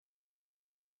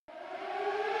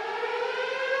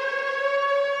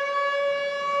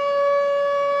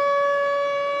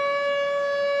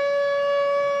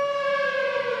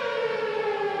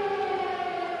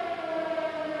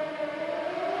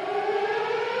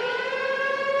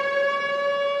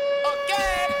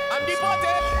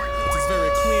It is very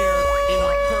clear in a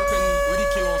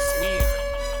ridiculous way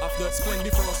of the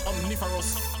splendiferous, omniferous,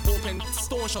 open,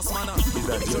 stocious manner.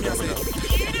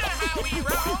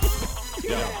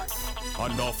 Yeah.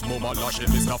 Enough mama lashing,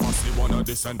 Mr. Fussy wanna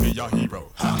this and be a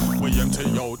hero. We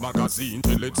empty out magazine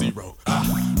till it's zero.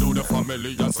 Do the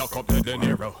family and suck up the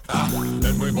dinero.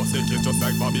 Then we bust the kids just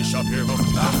like Bobby Shapiro.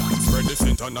 Spread this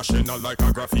international like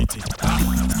a graffiti.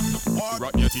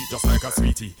 Rot your teeth just like a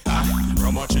sweetie.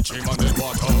 From a chichim and then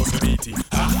water house the BT.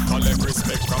 Collect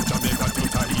respect from Jamaica to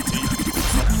Tahiti.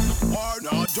 War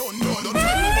not done, no, tell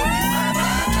me what we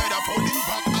head up on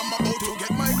impact. I'm about to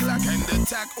get my Glock and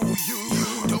attack. Oh, you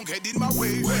don't get in my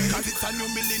way. Cause it's a new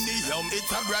millennium,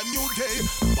 it's a brand new day.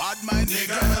 Bad mind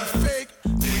niggas, fake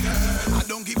niggas. I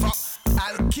don't give up,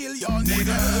 I'll kill your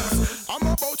niggas. I'm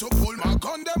about to pull my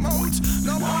gun them out.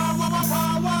 Now,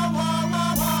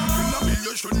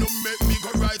 you shouldn't make me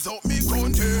go rise up me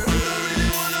country.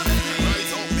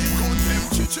 Rise up me country,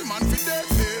 chichi man fi dead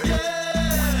here.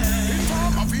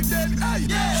 Informer fi dead, aye.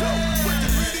 Show what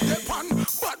they really depend.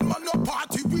 Bad man no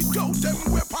party without them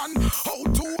weapon. How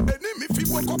to enemy fi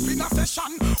walk up in a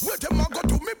session. Where them a go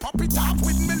to me pop it off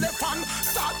with me left hand.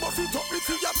 Start buff it up, me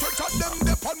see a touch of them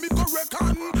depend me go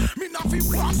reckon. Me na fi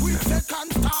walk with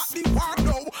second, start the war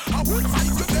now. I will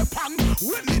fight you depend.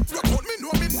 When it record me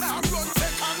know me now run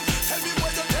second. Tell me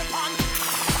where you depend.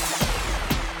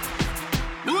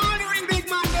 No one ring big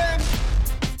man them.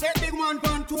 Take big man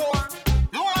on tour.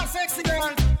 No all sexy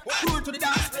girls. We're going to the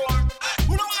dance floor.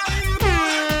 Who know how you do?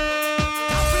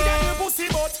 I forget the pussy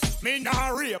but me nah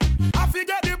rape. I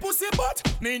forget the pussy but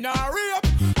me nah rape.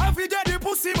 I forget the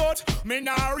pussy but me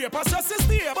nah rape. I just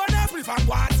stay but every fan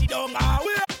want see down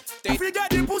away. I forget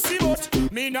the pussy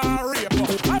but me nah rape.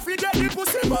 I forget the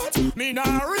pussy but me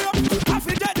nah rape. I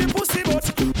forget the pussy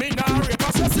but me nah rape.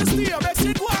 I just stay makes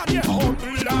it one yeah.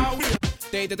 Humble away.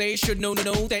 They should know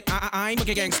that I'm a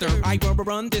gangster. I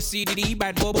run this CDD,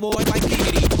 bad boy like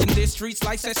PDD. In this streets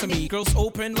like sesame, girls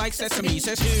open like sesame.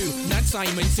 Says who? Not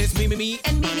Simon. Says me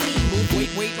and me.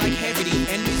 Move weight like heavy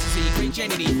and Missy, great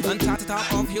Jenny. On top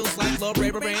of hills like love,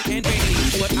 rubber band and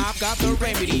vanity. But I've got the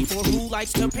remedy for who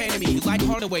likes to pan me. Like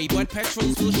Hardaway, but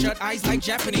petrols will shut eyes like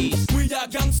Japanese. We are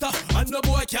gangster, and no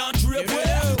boy can't trip.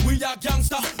 Yeah. We are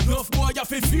gangster, no boy you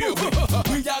feel feel.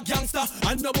 We are gangster,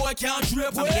 and no boy can't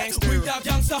trip. We are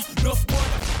gangster, no boy.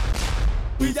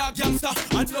 We are gangster,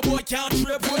 and no boy can't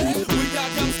trip. We are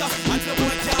gangster, and no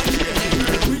boy can't trip.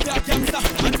 We are gangster,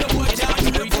 and no boy can't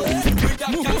trip. We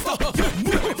are gangster.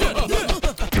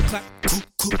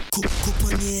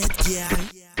 Couponnet, girl.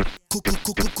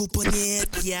 Couponnet,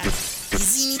 girl.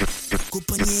 Easy,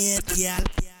 couponnet, girl.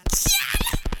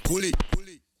 Cooley.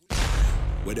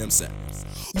 Where them say?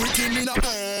 We came in a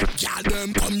bed, y'all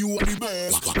them come you a the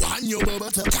bed. One your baby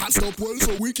can't stop well,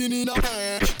 so we came in a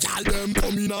bed. Y'all them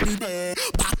come in a the bed.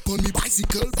 Back on me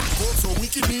bicycle, back up, so we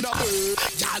came in a bed.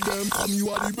 Y'all them come you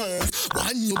a the bed.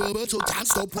 One your baby can't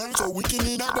stop well, so we came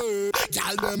in a bed.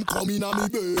 Y'all them come in a me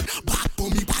bed. Back on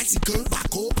me bicycle,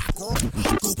 back up.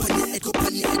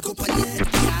 Couponnet,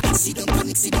 yeah. Sit down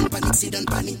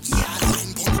panic, yeah.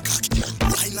 Wine on the cock, yeah.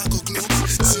 Wine like a glove.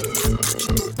 Sit down, cock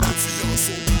it up, feel your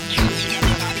soul.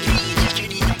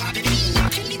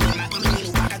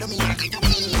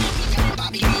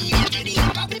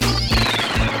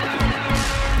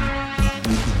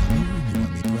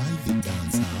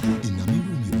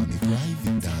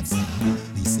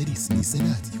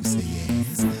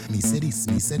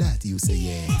 Me say that, you say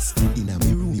yes. In a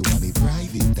me room, you want me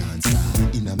private dancer.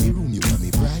 In a me room, you want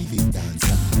me private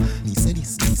dancer. Me say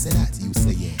this, me say that, you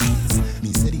say yes.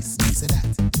 Me say this, me say that.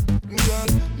 Girl,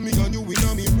 me and you in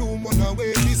a me room on a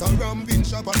way. This a ramping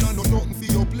shop and I know nothing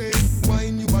for your play.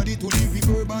 Wine your body to the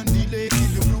reverb and delay.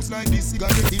 Till you loose like this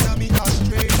cigarette in a me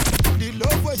ashtray. The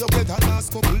love where you get a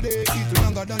last couple days. It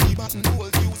longer than the button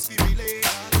holes used to relay.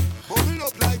 Bubble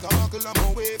up like a buckle on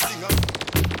my wave finger.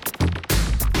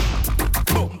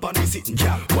 Bump on the sitting,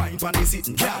 girl. Wine on the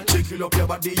sitting, girl. Jiggle up your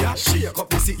body, yeah. Shake up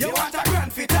the seat. You want a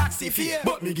grand fit taxi fee,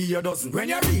 but me give you a dozen. When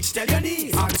you reach, tell your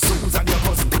knees. And Susan your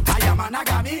cousin. I am an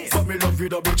agami, but me love you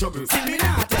double trouble. See me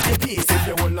not take the piece if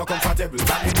you won't look comfortable.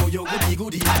 Tell me know you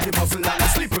goody. Have the muscle and the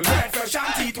slipper. Red fresh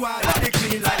and teeth white. Body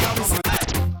clean like a muscle.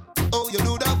 Oh, you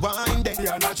do that wine there.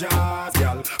 You're not jazz,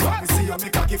 girl. Want me see you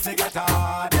make a kiff me get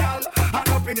hard, girl. And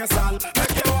up in your stall,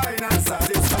 make you wine and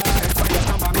satisfy. For your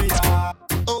mama me, yeah.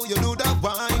 Oh, you do that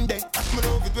wine there. Me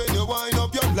love it when you wind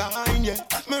up your line, yeah.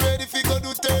 Me ready fi go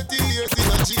do 30 years in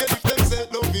a jail. If them say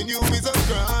loving you is a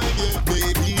crime, yeah,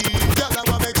 baby. Girl, I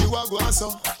wanna make you a go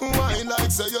so. Wine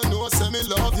like say you know, say me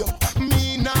love you.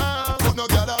 Me now, but no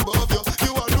girl above you.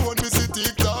 You alone me see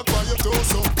TikTok while you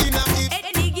torso. In a it.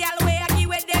 Any girl where I give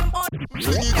with them on.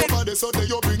 there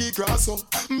you bring it cross up.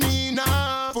 Me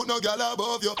nah put no gal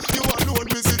above you. You alone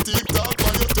me see TikTok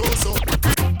on your torso.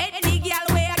 Any gal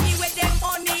way I give with them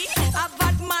money. A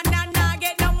bad man and nah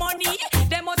get no money.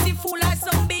 Them must be full of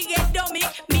some big head dummy.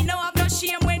 Me no have no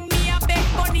shame when me a beg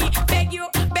money. Beg you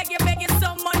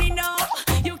some money now.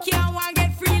 You can't want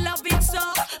get free loving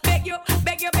so. Beg you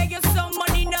some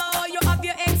money now. You have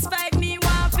your X5, me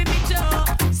want for me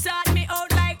too. Sort me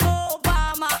out like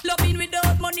Obama. Loving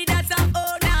without money, that's a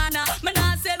oh nana. Me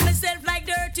nah sell myself like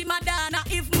dirty Madonna.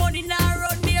 If money nah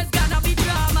run, there's gonna be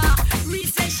drama.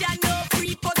 Recession, no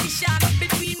free position.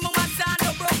 Between mama son,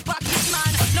 no broke pocket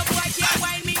man. No boy can't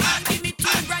wind me and give me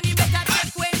 2 grand. You better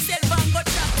check when self and go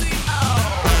chat to it.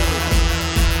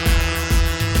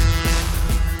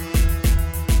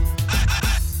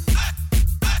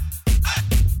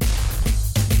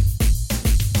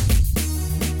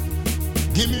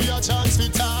 Give me a chance to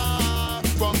talk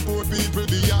from poor people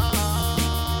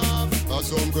behalf. Or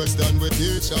some question we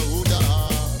teach you who that.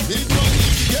 Big money,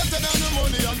 get it on the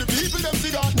money and the people them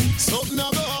figure. Something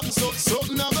never happen,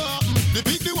 something never happen. The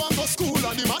big the one go school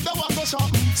and the mother one go shop.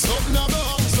 Something never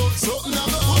happen, something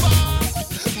never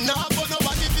happen. Nah, but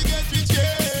nobody forget rich,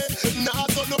 yeah. Nah,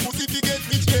 so no pussy forget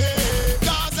rich, yeah.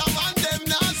 Cause I want them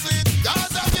not sweet.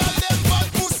 Cause I girl them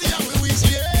fat pussy and we wish,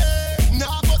 yeah.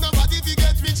 Nah, but nobody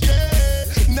forget rich, yeah.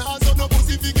 Nah, so no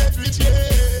pussy forget rich, yeah.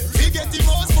 Forget the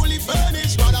most fully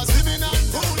furnished, but I swimming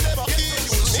and pool never kill.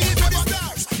 Need for the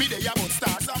stars, me they about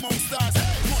stars among stars.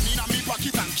 Money in me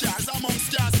pocket and cars among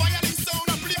cars. Violin sound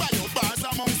and play by your bars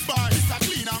among bars. It's a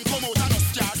clean and come out and no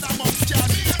scars among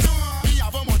scars. Me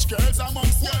have a much girls among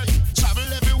girls.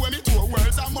 Travel everywhere me tour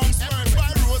worlds among worlds.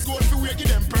 Buy rose gold for we give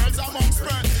them pearls among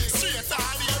pearls. Straight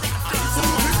all the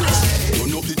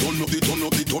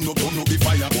Turn up the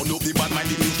fire, burn up the bad mind,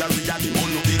 the new carrier, the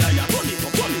burn up the liar. Turn it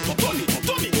up the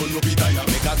tire,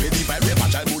 make a ready fire, rap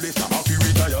and child bullet, stop off, you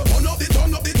retire. Turn up the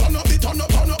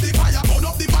fire, burn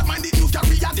up the bad mind, the new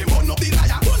carrier, the burn up the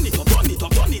liar. Turn it up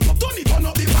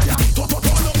the fire, turn up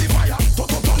the fire.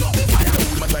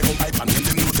 Hold my drive up pipe and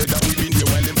them know say that we been here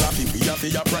while them laughing. We have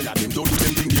a prayer, them don't do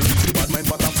them thing here. Reach the bad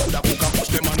mind, but I'm sound that cook and push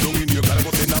them and down in here. Cause I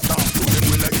go send a stamp, do them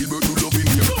well like Gilbert, do love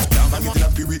in here. Now I'm in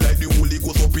that spirit like the Holy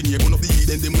Ghost up in here. One of the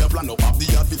then them will plan up, have the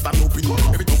yard, stand up in here.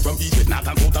 Everything from east, west, north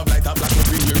and south of light, a black up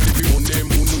in here. If you on them,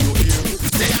 who know you here.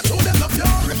 Say I told them to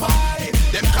purify.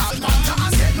 Them call matter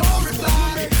and get no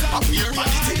reply. Up here, man,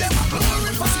 see them a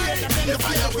glorify. The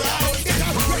fire we are out, get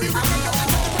up, ready, no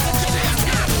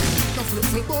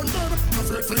flip on them, no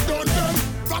flip on them.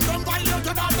 From them violent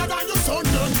to that you son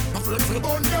them. No flip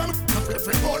on them, no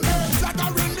flip on them.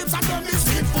 Flattering lips and them is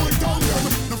faithful down them.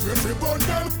 No flip on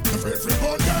them, no flip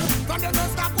on them. From them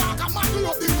just stop walk and muddle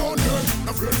up the gun them.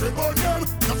 No flip on them,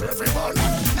 no flip on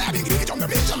them. I big reach on the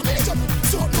bitch.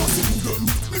 So no see do them,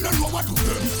 me no know what do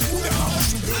them. Who them have a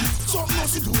shoot them? So no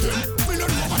see do them, me no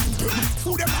know what do them.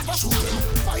 Who them have a shoot them?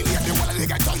 Violate the one they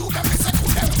get to you them, they say to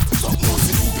them. So no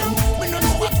see do them, me no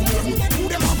know what do them. Who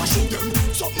them have a shoot them?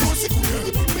 So no see do them,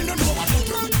 me no know what do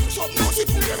them. So no see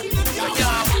do them.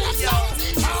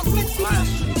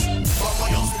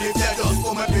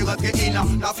 Come pirate que ina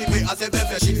La fille a ses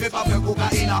bébés, she fait pas faire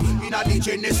cocaïna Ina the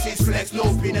Genesis flex, no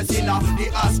penis inna The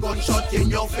ass gunshot in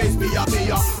your face, be a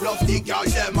Love the girl,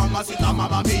 them mama sita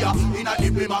mamma mia Ina the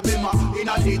bima,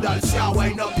 ina the dalsia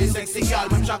Wind up the sexy girl,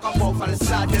 même chaque fois fall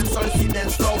slide Them sol see them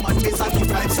slow, man, miss a the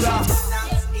time star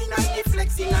Ina the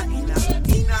flex, ina the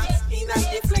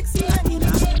flex, ina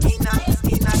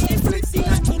the flex,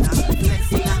 ina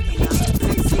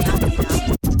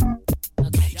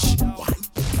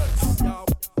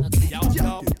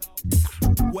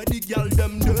Where the girl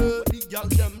them do?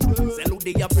 Say look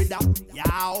they a brother,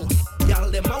 yow.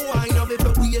 Girl them a wine of it,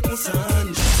 we to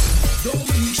sun. Don't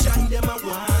be shy, them a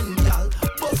wine, girl.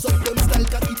 Bust up them style,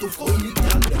 cocky to phony,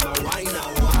 girl. Them a wine.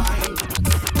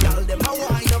 Girl them a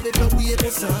wine of it, we to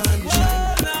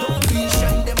sunshine. Don't be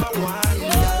shy, them a wine,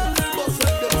 girl. Bust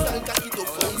up them style, cocky to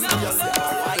phony, girl. Them a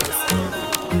wine.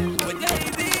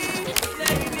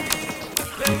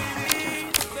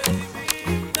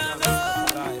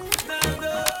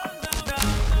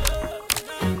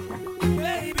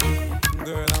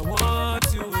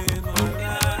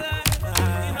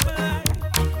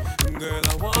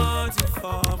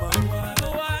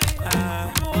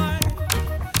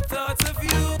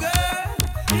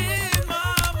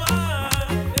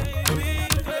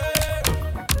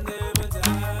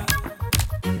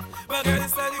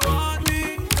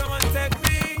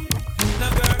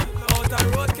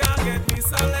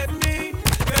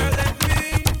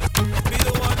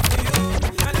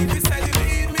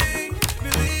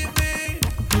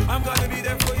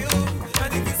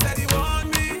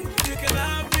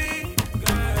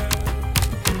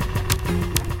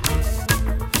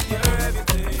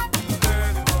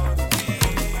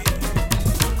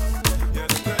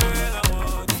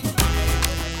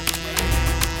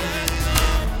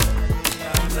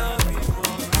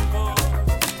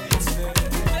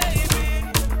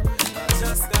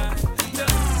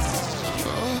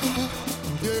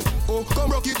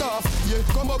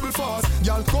 bubble fast.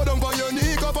 Y'all go down by your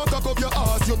knee, cover cock up your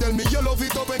ass. You tell me you love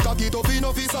it up and cock it up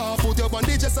enough is off. Put your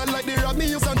bandage just like the rag me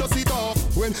use and dust it off.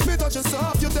 When me touch your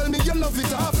soft, you tell me you love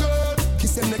it off, girl.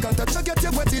 Kiss your neck and touch you, get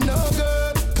you wet enough,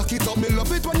 girl. Cock it up, me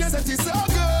love it when you set it so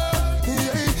good.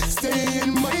 Yeah, stay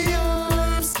in my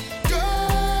arms, girl.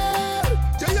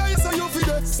 Yeah, yes, I you feel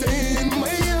that. Stay in my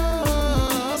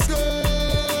arms, girl.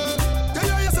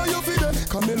 Yeah, yes, I you feel that.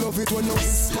 Come me love it when you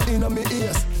whisper in my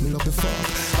ears. Me love the fuck.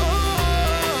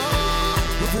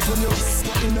 Love it when you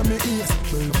whisper in my ears.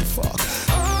 Me love the fuck.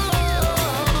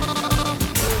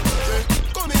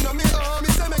 Come in on me arm, me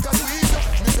say make a squeeze.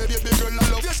 Me say baby girl I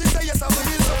love you, she say yes I will.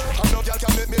 I know y'all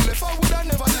can make me live, I would I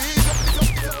never leave.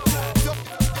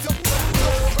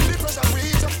 When the pressure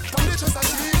reach, from the chest I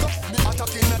shake. Me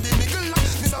attacking at the middle,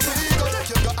 this a week. Take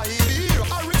you got IV,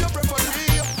 I read your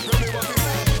preferee. Really want to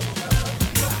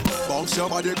bounce your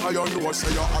body, cause you know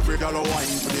say you're a girl wine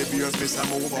to the bass, this and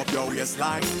move up your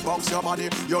waistline. Bounce your body,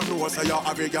 you know say you're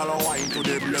a girl wine to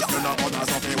the bass, you're not gonna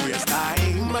stop your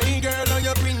waistline. My girl, on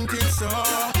your print it so,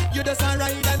 you just a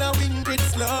ride and a wink it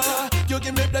slow. You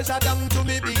give me pleasure down to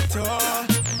me big toe.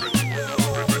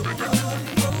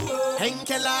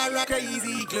 Henkel are a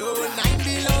crazy glow, 9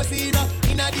 below 0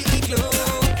 in a the glow.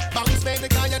 Bounce baby,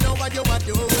 cause you know what you want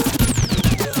to do.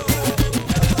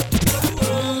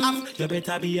 You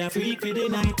better be a freak for the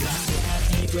night.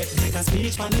 Deep breath, make a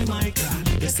speech on the mic.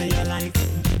 You say you like,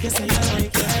 you say you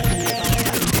like,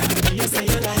 yeah. You say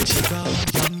you like sugar,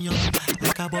 yum yum,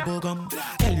 like a bubble gum.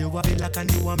 Tell you what feel like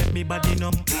and you want make me body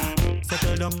numb.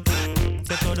 Settle down,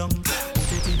 settle down.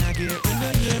 Put it in a gear, in the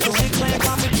gear. You ain't climb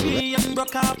on me tree and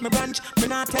broke off my branch. Me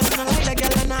not tell no like the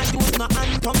girl and I use my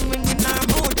hand. Tongue in our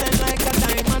mountain like a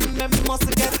diamond. Them must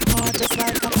get hard just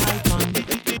like a python.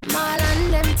 All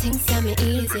and them things tell me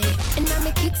easy. And now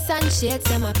me kicks and shakes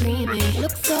them a creamy.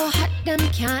 Look so hot, them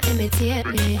can't imitate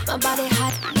me. My body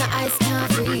hot, my eyes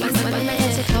can't freeze. When me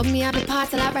hit the club, me have the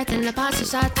party like right in the party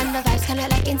shot. And the vibes kinda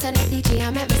like internet DJ, I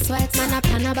make me sweat. Man, I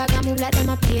plan a bag and move like them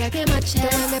up here, get my chest.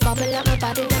 When me bubble up my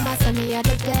body, them I say me are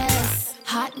the best.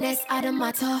 Hotness are the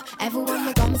matter. Everyone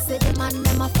me come see the man,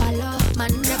 them a follow.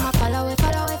 Man, them a follow it,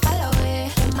 follow it, follow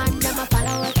it. Man, them a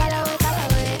follow it, follow it, follow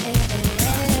it.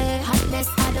 Hotness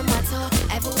are the matter.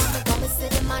 Everyone me come see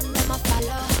the man, them a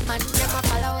follow. Man, them a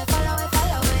follow it, follow it,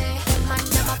 follow it. Man,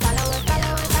 them a follow it,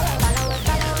 follow it, follow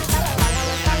it,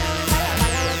 follow it, follow it,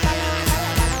 follow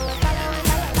it,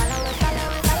 follow it, follow it, follow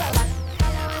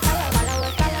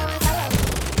it, follow it.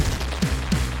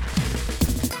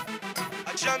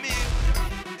 Jamie,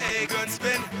 hey, gun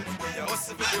spin. You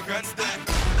hustle for the grandstand.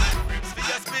 Spin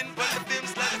your spin, but the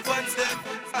films like the ones them.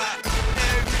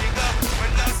 Hey, we go.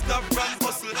 When I stop from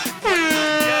hustle.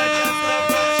 Yeah, stop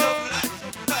from shuffle.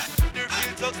 The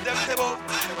real thugs them table.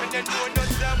 When they know no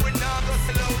time, we now go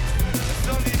slow.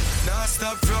 Now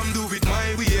stop from do it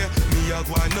my way. Me a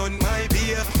go on my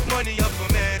beer. Money up for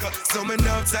make. So me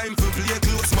now time for play.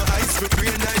 Close my eyes for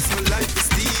real nice. My life is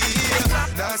steal.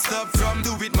 Now stop from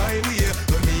do it my way.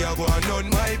 When me a go on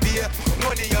my beer.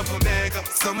 Money up for make.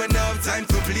 So me now time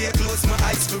for play. Close my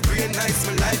eyes for real nice.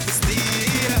 My life is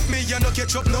steal. Me a no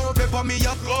catch up no paper. Me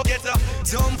a go getter.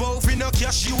 Jump out we no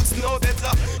cash use no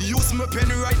better. Use my pen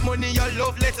write money a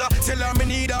love letter. Tell her me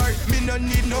need her. Me no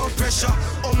need no pressure.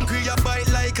 Hungry a bite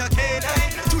like a canine.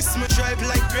 Twist my tribe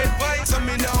like red wine. So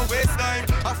me now waste time.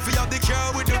 I feel the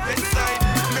car with the pen sign.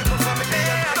 Me prefer me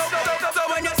so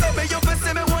when you say me you fi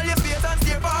see me hold your face and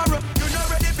stay far. You not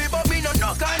ready fi but me no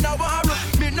kind of war.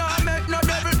 Me no make no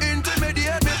devil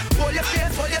intimidate me. Hold your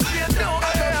face no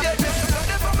associate me. Got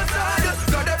them from my side,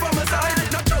 got them from my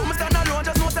side. Not true me stand alone,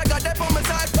 just know say got them from my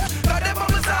side. Got them from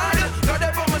my side, got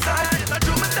them from my side. Not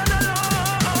true me stand alone,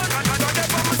 got them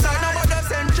from my side. Now but them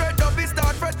send straight up we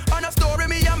start fresh. On a story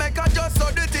me a make a just so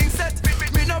the thing set.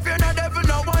 Me no fear no devil,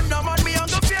 no one, no man. Me a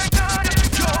go fear God.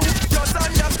 Yo, just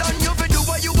understand you fi do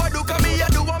what you a do. Cause me a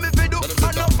do what me fi do.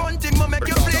 And no fun thing me make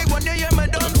you play when you hear me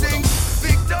done sing.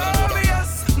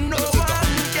 Victorious, no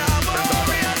one can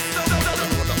worry us.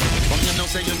 Come you know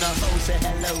say you know how say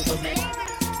hello for me.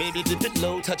 Baby dip it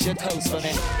low, touch your toes for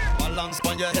me. My lungs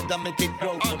on your head and make it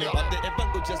grow for me. But the ever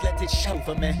good just let it show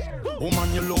for me.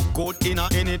 Woman, you look good in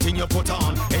anything you put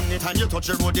on. Anytime you touch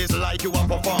the road, it's like you a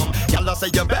perform. Y'all say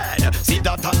you bad, see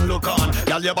that and look on.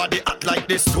 Y'all your body act like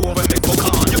this stove when me cook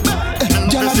on. You bad,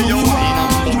 and love to see you wine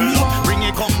and bubble up. Bring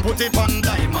it come, put it on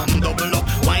diamond, double up.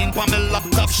 Wine pa me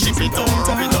laptop, ship it up,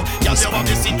 top it up. Y'all your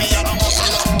body see me and a muscle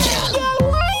up.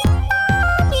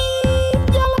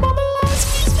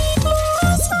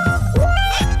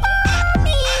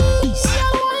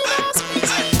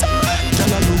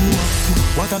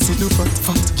 What I see the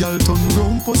fat girl turn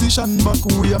round position back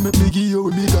way and make me give you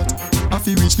what me got. I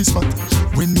feel reach this spot.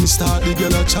 When me start the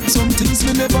girl a chat, some things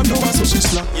me never know, so she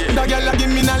slap. That girl a give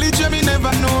me knowledge me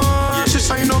never know. She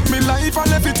shine up me life and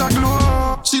left it a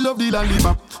glow. She love the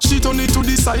lollipop. She turn it to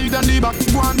the side and the back.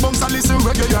 Go and bounce and listen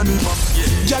reggae and hip hop.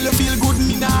 Girl you feel good,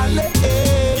 me nah let.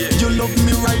 You love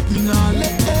me right, me nah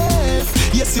let.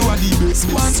 Yes you are the best.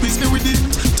 One squeeze me with it,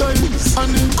 time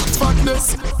and in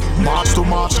fatness. March to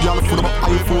March, girl put up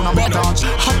iPhone and my touch.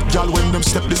 Hot girl when them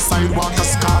step the sidewalk a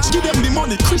scotch. Give them the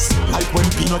money, Chris, like when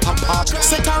peanut and patch.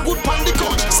 Second good pan the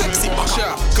couch, sexy back.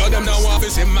 Sure, cause them now want to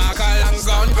see Mark a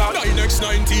long gun. Next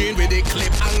 19 with the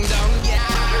clip hang down,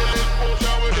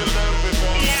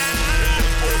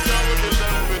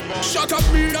 Shut up,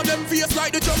 me of them face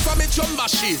like the jump from a drum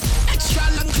machine. Extra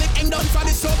long clip hang down for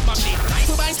the submachine.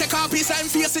 Two binds take a piece and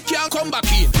face it can't come back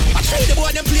in. I trade the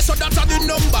boy them play so that's how the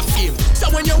number feel. So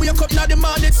when you wake up now the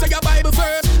morning say your Bible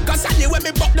first. Cause I when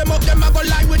me buck them up them I go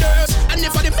lie with us. And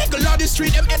if I the make a lot the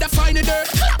street them head a find the dirt.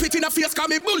 Clap it in a face cause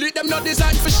me bullet them not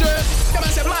designed for sure. Them I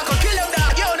say Marco kill him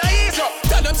dog, yo now ease up.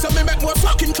 Tell them so me make more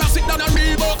fucking classic than a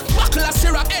Reebok. Buckle a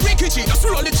Ciroc, Eric G, just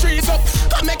roll the trees up.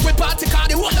 Come make me party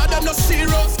cause the whole of them no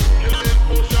serious.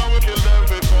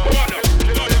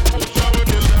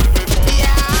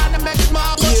 Yeah, and make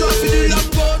my go try to do long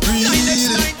boat. 19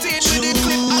 with the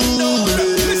clip and down.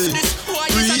 Listen this, why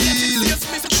is that yes,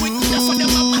 Mr. Quick, for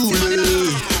them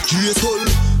Dancehall,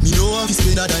 me know how to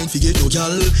spend a dime to get no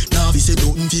gal. Now we say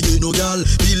nothing to get no gal.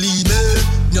 Believe me,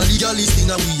 now the gal is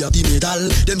thing and we have the metal.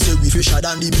 Them say we fresher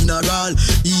than the mineral.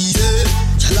 Easy,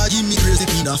 gal a give me crazy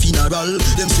pin a funeral.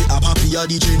 Them say a papi a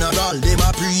the general. Them a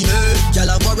pre me,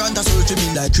 gal a warrant a search me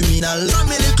like criminal. From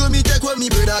me little me take what me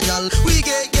brother gal. We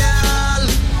get gal,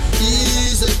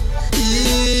 easy,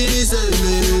 easy.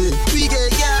 We get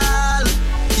gal,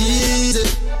 easy,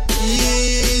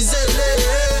 easy.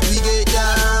 We get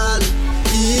gal,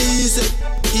 easy,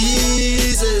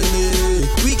 easy.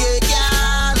 We get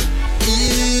gal,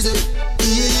 easy,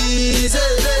 easy.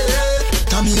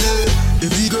 Tamile,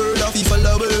 every girl that we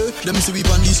follow away. Them see we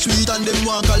on the street and them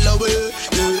walk all the way.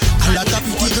 Yeah, a lot of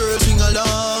pretty girls sing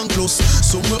along close.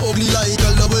 Some we ugly like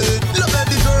all the way. Love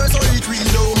every girl so it really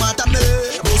don't matter me.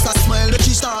 Boss a smile that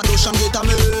she start to sham get a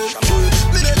me.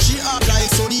 Me make she act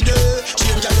like sunny day.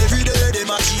 Change her every day,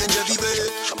 them a change every way.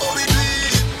 Oh we do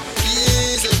it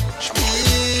easy,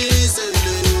 easy.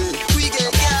 We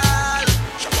get gal,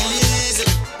 easy,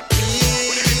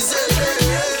 easy.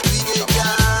 We get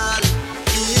gal,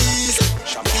 easy,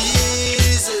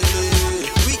 easy.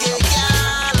 We get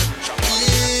gal,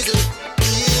 easy,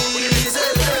 easy.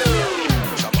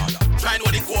 Try know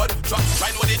the code,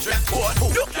 try know the dress code.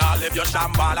 Y'all live your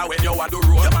shambala when you want to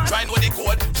road. Try know the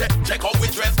code, check out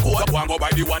which dress code. Go and go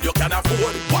buy the one you can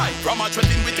afford. Why? From a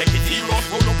trending we take it zero.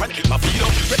 Roll up and kick my feet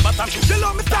up. Red bottom shoes, you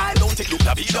love me style. Don't take look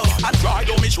the video. And try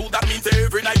don't me shoes. That means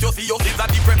every night you see your things a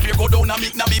different fear. Go down and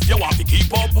make now if you want to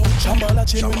keep up. Shambala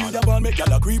chain when me a ball make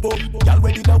y'all a creep up. Y'all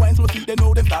ready to wine so see they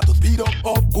know them start to speed up.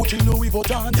 Gucci Louis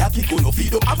Vuitton, Yaki go no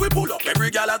feed up. As we pull up,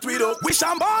 every gal a tweet up. We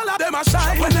shambala them a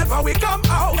shine. Whenever we come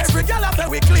out, every gal a say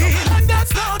we clean. And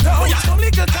that's no doubt. We are some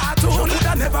little cartoon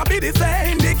would never be the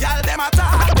same. The gal them a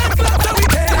talk. Them clubs that we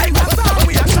take. That's how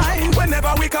we a shine.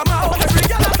 Whenever we come out, every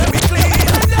gal a say we clean.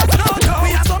 And that's no doubt.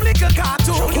 We are some little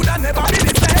cartoon would never be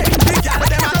the same. The gal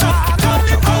them a talk. Call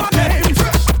it our name.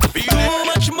 Too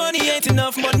much money ain't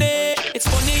enough money. It's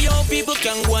funny young people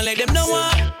can go and let them know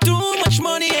what. Too much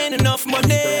money ain't enough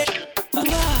money.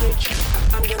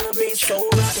 I'm gonna be so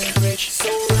rotten rich, so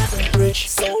rotten rich,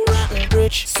 so rotten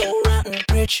rich, so rotten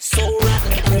rich, so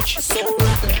rotten rich, so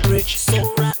rotten rich,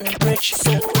 so rotten rich,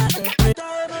 so rotten rich.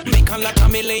 Make a lot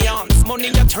of millions. Money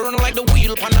ya turn like the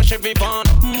wheel pan a Chevy van.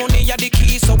 Money ya the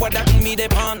key, so what that me the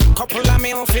pan. Couple of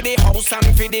mil for the house and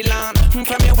for the land.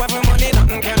 From your weapon money,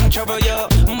 nothing can trouble you.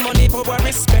 Money, power,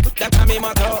 respect, that a me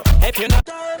motto. If you're not,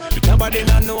 nobody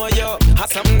not know you.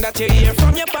 Has something that you hear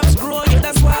from your pops grow you,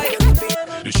 that's why.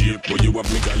 The shape where you have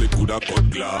me girl, it coulda cut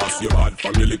glass. You bad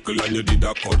from your little and you did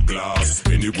a cut glass.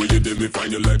 Anyway you did me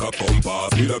find you like a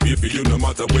compass. Me love you for you no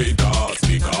matter where it costs.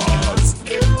 Because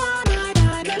You are my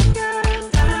diamond girl,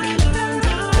 diamond girl,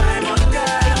 diamond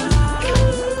girl.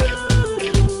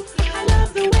 Ooh, I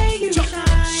love the way you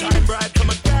shine. Shine bright, come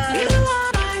on, girl. You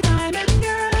are my diamond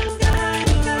girl,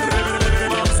 diamond girl.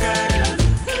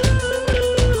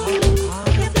 Ooh,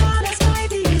 your thought is my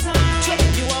design.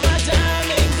 You are my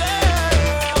diamond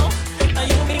girl, and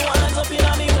you be one up in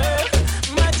me world.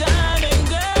 My diamond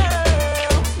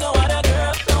girl, no other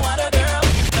girl, no other girl.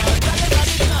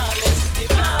 The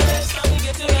flawless, from me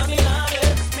get to every night.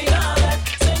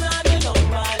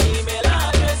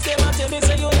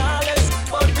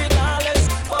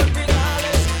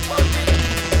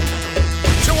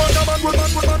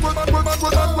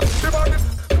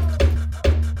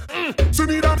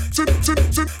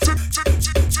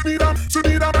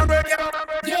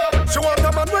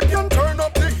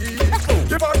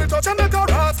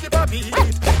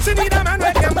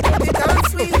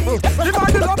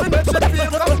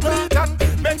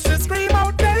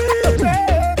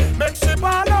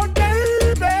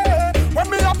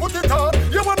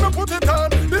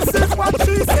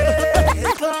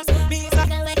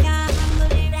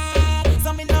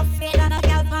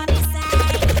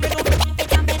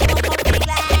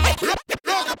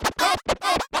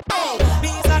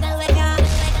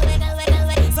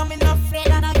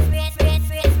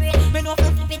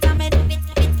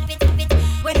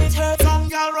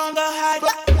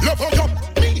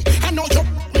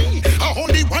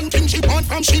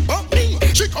 from she bought me.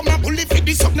 She come a bully for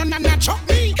this up, none and chop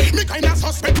me. Me kinda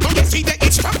suspect, but you see that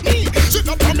it struck me. She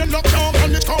not come in lock down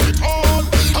and it call it all.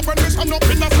 And when we stand up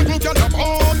in a circle, girl up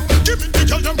on. Give me the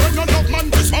girl them when no love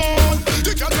man respond.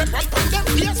 The girl them right on them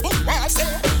Facebook wall say.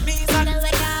 Me son of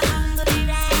a gun to the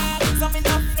right. So me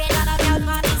no feel on a girl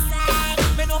on the side.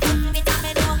 Me no put me down,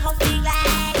 me no how feel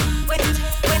like. When it.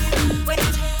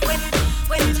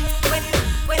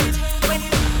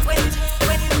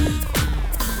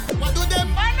 What do them?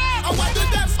 What do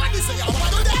them? What do them? What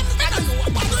do them? I don't know.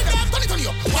 What do them? Tony.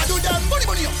 What do them?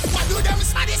 Money. What do them?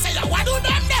 Smaddy say what do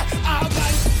them?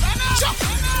 Alright. Chop.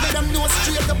 Let them know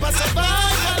straight up a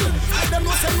survival. Let them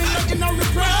know send me nothing a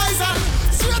reprisal.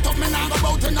 Straight up me now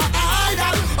about in a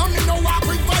idol. And me no walk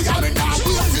with fire. Me now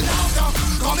waiting after.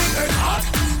 Come in and hot.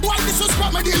 Why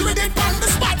disrespect me deal with it on the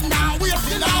spot now?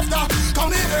 Waiting after.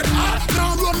 Come in and hot.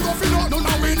 Now run go for no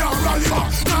we now rally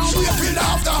back. Now waiting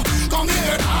after. Come in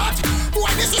and hot.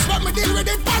 Why disrespect me deal with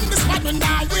it on the spot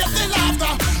now? Waiting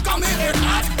after. Come in and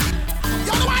hot.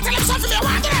 You don't want to tell him something you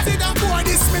want to see that boy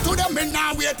this me to them men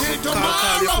now wait till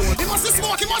tomorrow. He must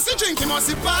smoke, he must drink, he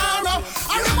must borrow.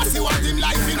 And he must want him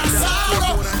life in a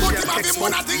sorrow. But him have him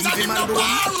one of things that him no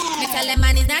borrow. Me tell them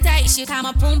man it's not a issue, come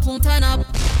a pum turn up.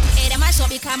 Hey, them a show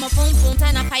me come a pum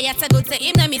turn up. I have to go to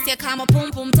him, then me say come a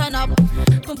pum turn up.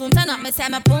 Pum turn up, me say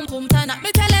me pum turn up.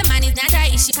 Me tell them man it's not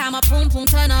a issue, come a pum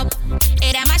turn up.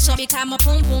 Hey, them a show me come a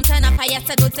pum turn up. I have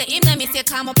to go to him, then me say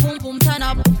come a pum turn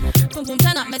up. Pum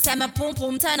turn up, me say me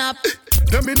pum turn up.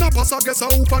 Them in a pass, I guess I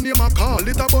hope and name a call.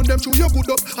 It about them chew your good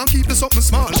up and keep the something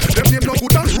small. Them name no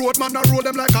good and road, man, I roll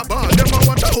them like a ball. Them a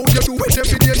wonder how you do it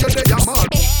every day, you day a mad.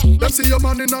 Them see a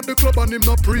man in at the club and him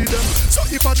not pre them. So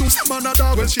if I choose a man a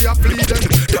dog, well she a flee them.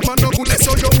 Them a no good,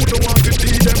 so you who don't want to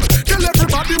feed them. Tell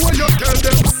everybody what you tell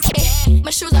them.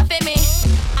 My shoes are for me,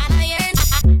 and I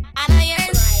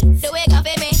yearn, the way go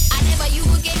for me, I never you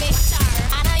would give me,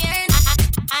 and I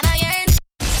yearn.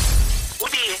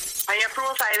 Woody, on your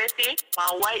profile, you see, my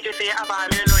white just say you have a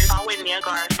million if I win your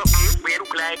car, something where you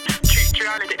look like, three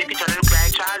on take the picture, look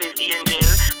like Charlie's Angel,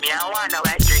 me I want a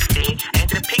white dress day, and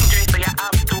to the pink dress, so you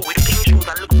have to, with the pink shoes,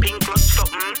 and look pink clothes,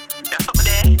 something, that's something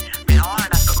there, me I want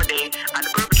that something there, and the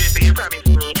purple dress, you promise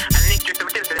me, and the next dress,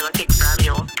 I tell you, they'll take from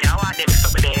you, me I want them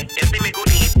something there, you see me good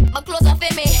day. My clothes are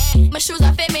for me, my shoes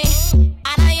are for me,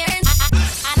 and I yearn,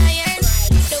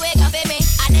 the way go for me,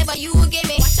 I never you would give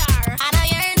me, and I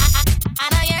yearn,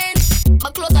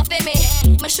 my clothes are for me,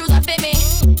 my shoes are for me,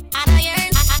 and I yearn,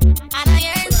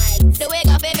 the way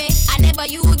go for me, I never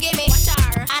you would give me,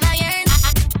 and I yearn.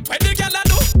 When the girl a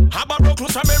do, have a broke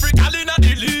clothes from every gal inna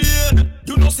the lane.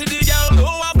 You know see the girl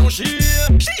don't have no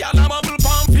shame. She a la mumble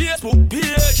on Facebook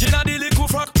page. Inna the little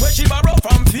frock where she borrow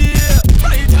from fear.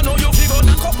 Right, you know you figure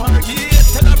knock up her gate.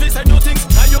 Tell her this and you things,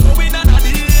 and you go in and a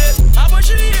date. How much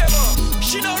she ever?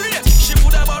 She no rate. She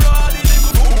woulda borrow all the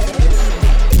little food.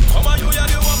 Come on, you want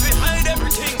to hide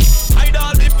everything. Hide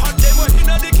all the pot them were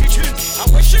inna the kitchen. And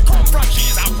where she come from,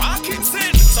 she's a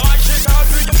Parkinson. So I shake out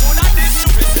with you full of this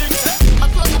stupid thing. My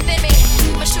clothes are for me,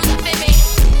 my shoes are for me,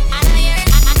 and I yearn,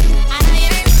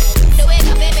 the way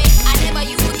go for me, I never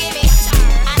you would give me,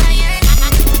 and I yearn,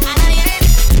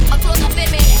 my clothes are for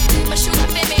me, my shoes are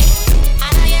for me,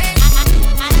 and I yearn,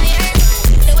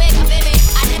 the way go for me,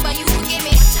 I never you would give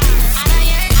me, and I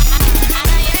yearn,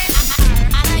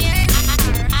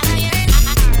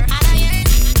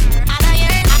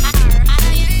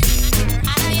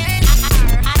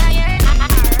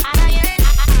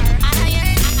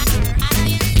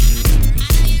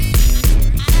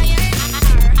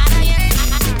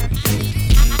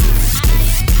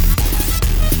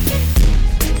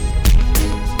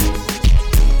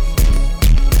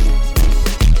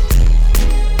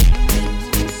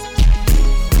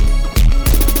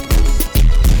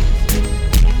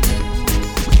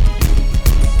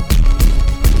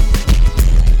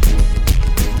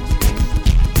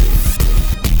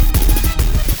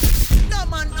 No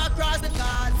man across the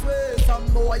causeway. Some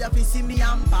boy if you see me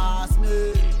and pass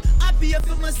me. I pay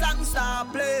for my song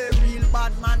start play. Real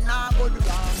bad man now go the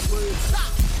wrong way.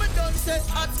 Me don't say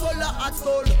hot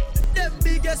skull. Them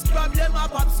biggest problem a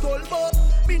pop skull. But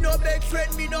me no big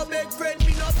friend, me no big friend.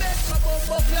 Me no big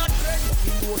buckler friend.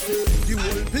 You know say the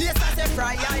whole place as a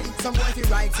fry eye. Some boy fi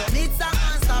write some need song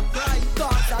and stop cry.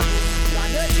 Cause that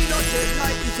energy not dead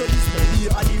like it so this money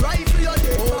and the rifle you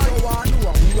dead. Oh no one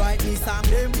know who write me song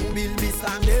them, who build me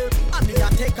song them. And me a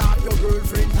take off your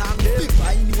girlfriend tang them. Big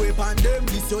find the weapon them,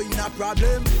 this you in a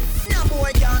problem. Yeah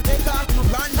boy can't take off my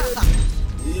brand them.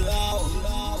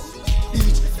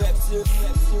 Each effective,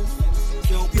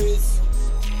 no peace.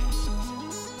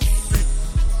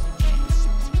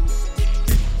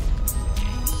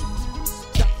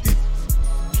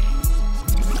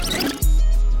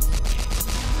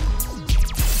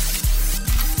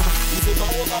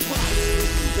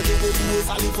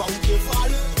 live out the